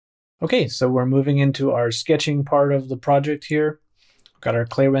Okay, so we're moving into our sketching part of the project here. Got our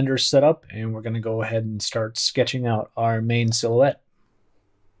clay render set up, and we're going to go ahead and start sketching out our main silhouette.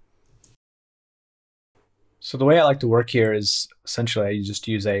 So the way I like to work here is essentially I just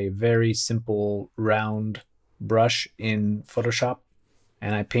use a very simple round brush in Photoshop,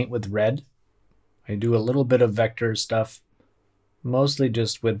 and I paint with red. I do a little bit of vector stuff, mostly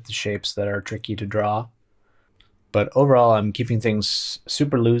just with the shapes that are tricky to draw. But overall, I'm keeping things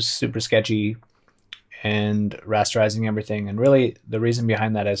super loose, super sketchy, and rasterizing everything. And really, the reason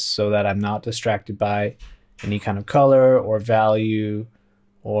behind that is so that I'm not distracted by any kind of color or value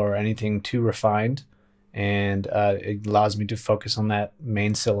or anything too refined. And it allows me to focus on that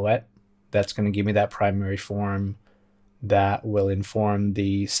main silhouette. That's going to give me that primary form that will inform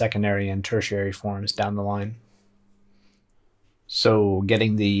the secondary and tertiary forms down the line. So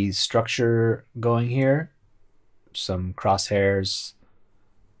getting the structure going here, some crosshairs,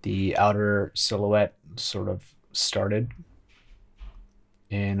 the outer silhouette sort of started,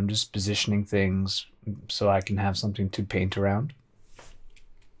 and I'm just positioning things so I can have something to paint around.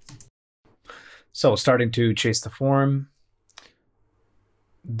 So starting to chase the form,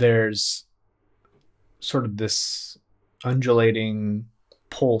 there's sort of this undulating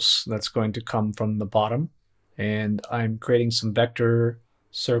pulse that's going to come from the bottom, and I'm creating some vector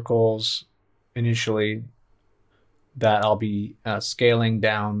circles initially that I'll be scaling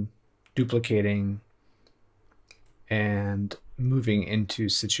down, duplicating, and moving into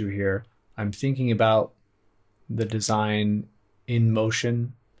situ here. I'm thinking about the design in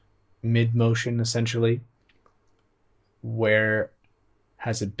motion, mid-motion essentially. Where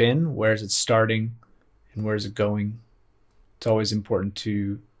has it been? Where is it starting? And where is it going? It's always important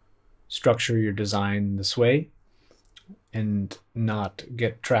to structure your design this way and not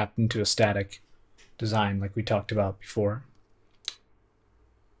get trapped into a static design like we talked about before.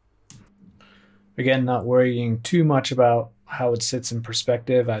 Again, not worrying too much about how it sits in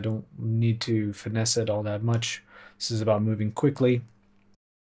perspective. I don't need to finesse it all that much. This is about moving quickly.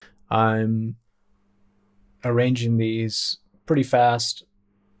 I'm arranging these pretty fast,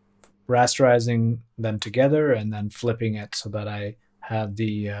 rasterizing them together and then flipping it so that I have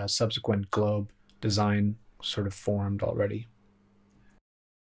the subsequent globe design sort of formed already.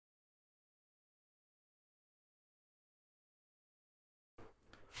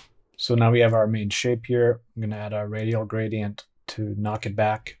 So now we have our main shape here. I'm going to add a radial gradient to knock it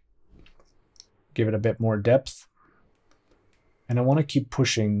back, give it a bit more depth. And I want to keep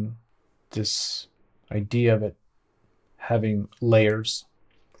pushing this idea of it having layers.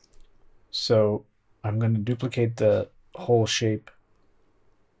 So I'm going to duplicate the whole shape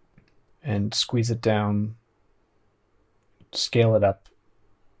and squeeze it down, scale it up,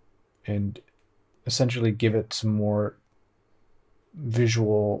 and essentially give it some more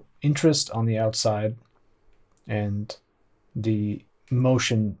visual interest on the outside, and the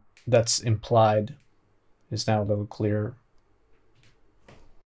motion that's implied is now a little clearer.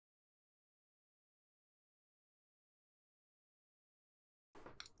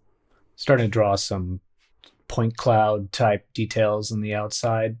 Starting to draw some point cloud type details on the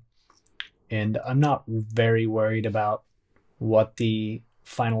outside, and I'm not very worried about what the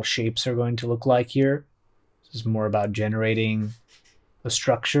final shapes are going to look like here. This is more about generating a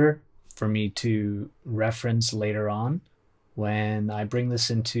structure for me to reference later on. When I bring this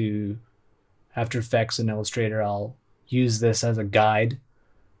into After Effects and Illustrator, I'll use this as a guide,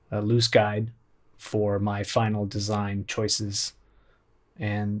 a loose guide for my final design choices.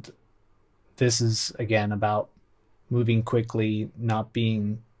 And this is, again, about moving quickly, not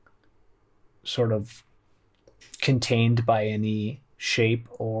being sort of contained by any shape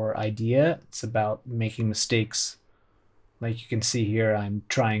or idea. It's about making mistakes. Like you can see here, I'm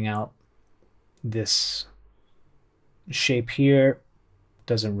trying out this shape here.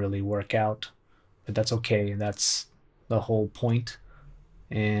 Doesn't really work out, but that's okay. That's the whole point.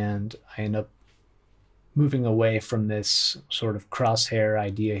 And I end up moving away from this sort of crosshair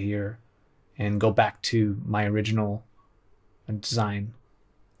idea here and go back to my original design.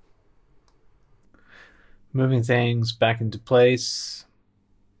 Moving things back into place,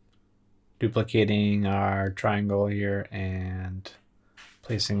 duplicating our triangle here and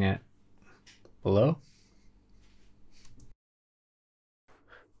placing it below.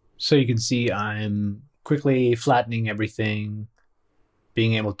 So you can see I'm quickly flattening everything,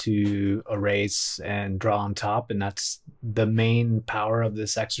 being able to erase and draw on top, and that's the main power of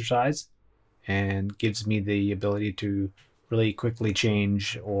this exercise, and gives me the ability to really quickly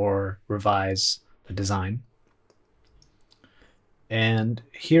change or revise the design. And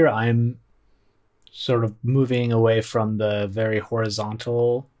here I'm sort of moving away from the very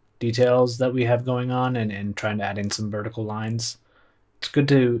horizontal details that we have going on and trying to add in some vertical lines. It's good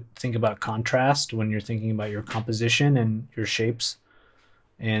to think about contrast when you're thinking about your composition and your shapes.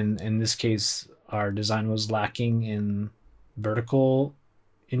 And in this case, our design was lacking in vertical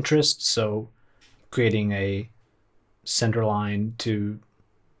interest, so creating a center line to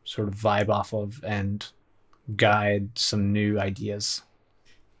sort of vibe off of and guide some new ideas.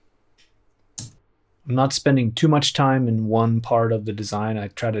 I'm not spending too much time in one part of the design. I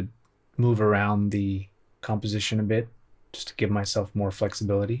try to move around the composition a bit just to give myself more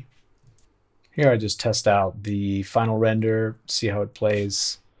flexibility. Here I just test out the final render, see how it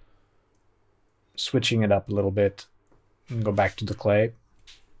plays, switching it up a little bit, and go back to the clay.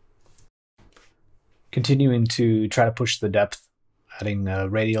 Continuing to try to push the depth, adding a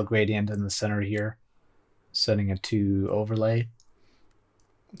radial gradient in the center here, setting it to overlay.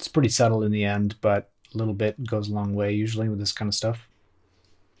 It's pretty subtle in the end, but a little bit goes a long way usually with this kind of stuff.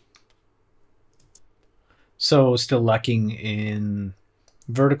 So still lacking in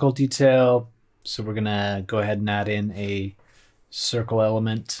vertical detail, so we're gonna go ahead and add in a circle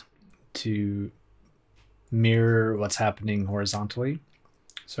element to mirror what's happening horizontally.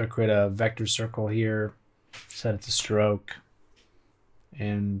 So I create a vector circle here, set it to stroke,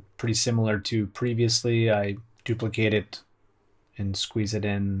 and pretty similar to previously, I duplicate it and squeeze it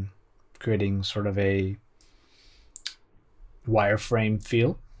in, creating sort of a wireframe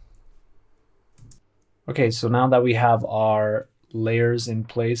feel. Okay, so now that we have our layers in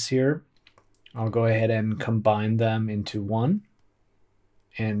place here, I'll go ahead and combine them into one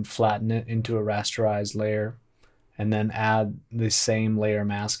and flatten it into a rasterized layer, and then add the same layer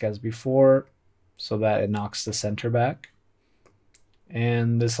mask as before so that it knocks the center back.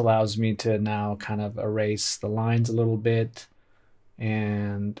 And this allows me to now kind of erase the lines a little bit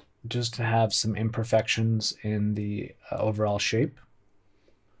and just to have some imperfections in the overall shape.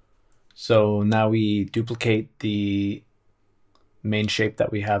 So now we duplicate the main shape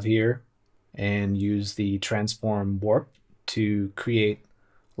that we have here and use the transform warp to create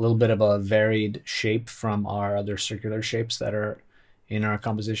a little bit of a varied shape from our other circular shapes that are in our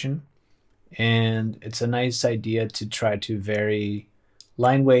composition. And it's a nice idea to try to vary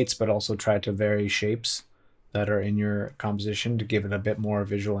line weights, but also try to vary shapes that are in your composition to give it a bit more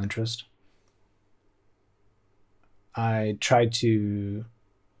visual interest. I tried to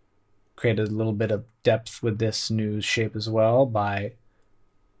create a little bit of depth with this new shape as well by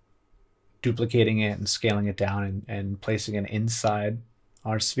duplicating it and scaling it down and placing it inside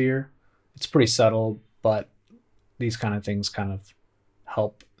our sphere. It's pretty subtle, but these kind of things kind of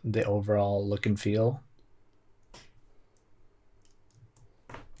help the overall look and feel.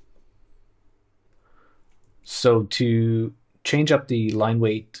 So to change up the line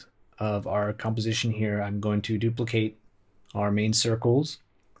weight of our composition here, I'm going to duplicate our main circles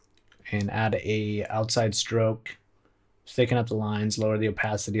and add a outside stroke, thicken up the lines, lower the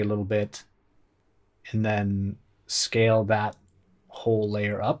opacity a little bit, and then scale that whole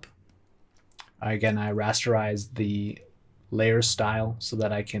layer up. Again, I rasterize the layer style so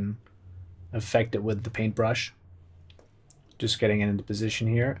that I can affect it with the paintbrush. Just getting it into position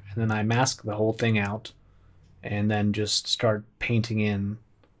here, and then I mask the whole thing out and then just start painting in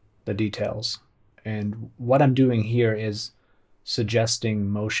the details. And what I'm doing here is suggesting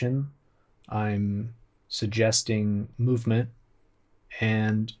motion, I'm suggesting movement,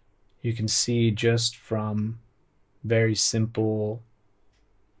 and you can see just from very simple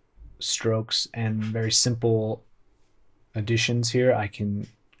strokes and very simple additions here, I can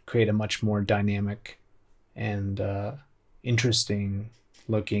create a much more dynamic and interesting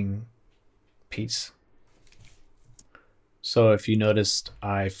looking piece. So if you noticed,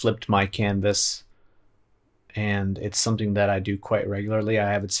 I flipped my canvas, and it's something that I do quite regularly.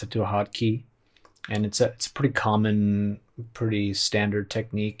 I have it set to a hotkey, and it's a pretty common, pretty standard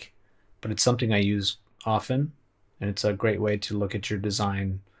technique, but it's something I use often, and it's a great way to look at your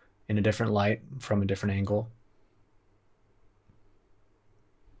design in a different light from a different angle.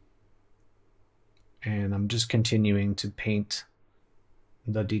 And I'm just continuing to paint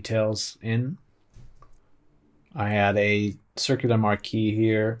the details in. I had a circular marquee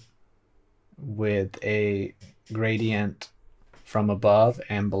here with a gradient from above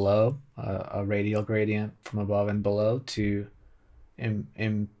and below, a radial gradient from above and below to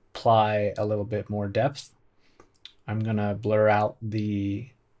imply a little bit more depth. I'm gonna blur out the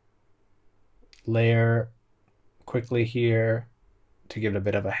layer quickly here to give it a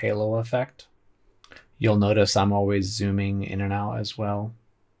bit of a halo effect. You'll notice I'm always zooming in and out as well,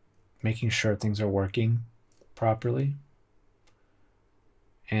 making sure things are working properly.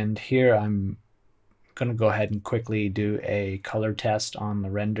 And here I'm going to go ahead and quickly do a color test on the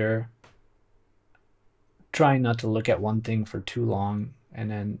render. Trying not to look at one thing for too long, and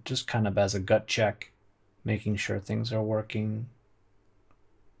then just kind of as a gut check, making sure things are working.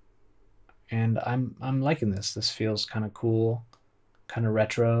 And I'm liking this. This feels kind of cool, kind of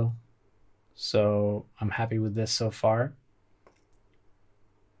retro. So I'm happy with this so far.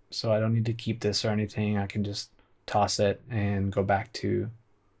 So I don't need to keep this or anything. I can just toss it and go back to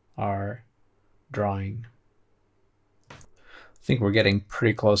our drawing. I think we're getting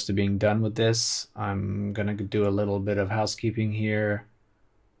pretty close to being done with this. I'm gonna do a little bit of housekeeping here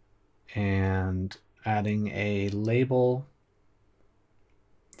and adding a label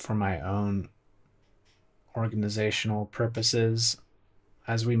for my own organizational purposes.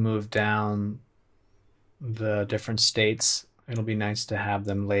 As we move down the different states, it'll be nice to have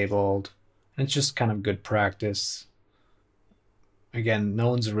them labeled. And it's just kind of good practice. Again, no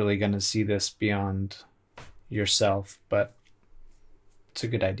one's really going to see this beyond yourself, but it's a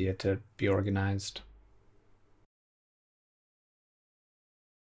good idea to be organized.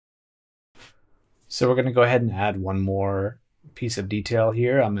 So we're going to go ahead and add one more piece of detail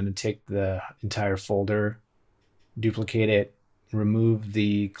here. I'm going to take the entire folder, duplicate it, remove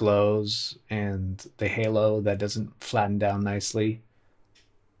the glows and the halo that doesn't flatten down nicely,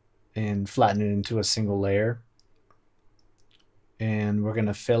 and flatten it into a single layer. And we're going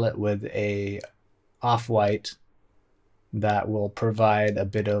to fill it with a off-white that will provide a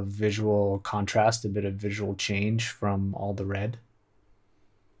bit of visual contrast, a bit of visual change from all the red.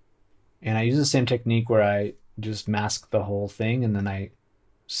 And I use the same technique where I just mask the whole thing and then I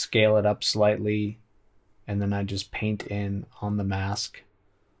scale it up slightly, and then I just paint in on the mask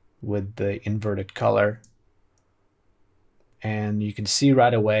with the inverted color. And you can see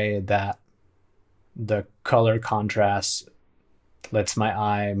right away that the color contrast lets my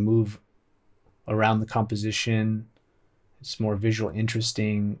eye move around the composition. It's more visually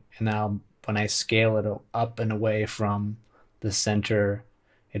interesting. And now when I scale it up and away from the center,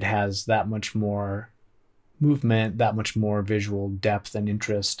 it has that much more movement, that much more visual depth and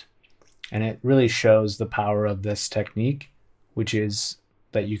interest. And it really shows the power of this technique, which is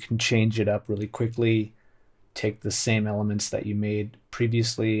that you can change it up really quickly, take the same elements that you made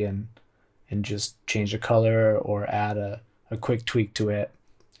previously and just change the color or add a quick tweak to it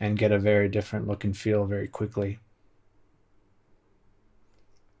and get a very different look and feel very quickly.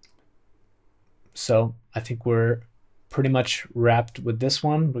 So I think we're pretty much wrapped with this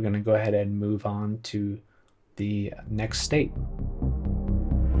one. We're going to go ahead and move on to the next state.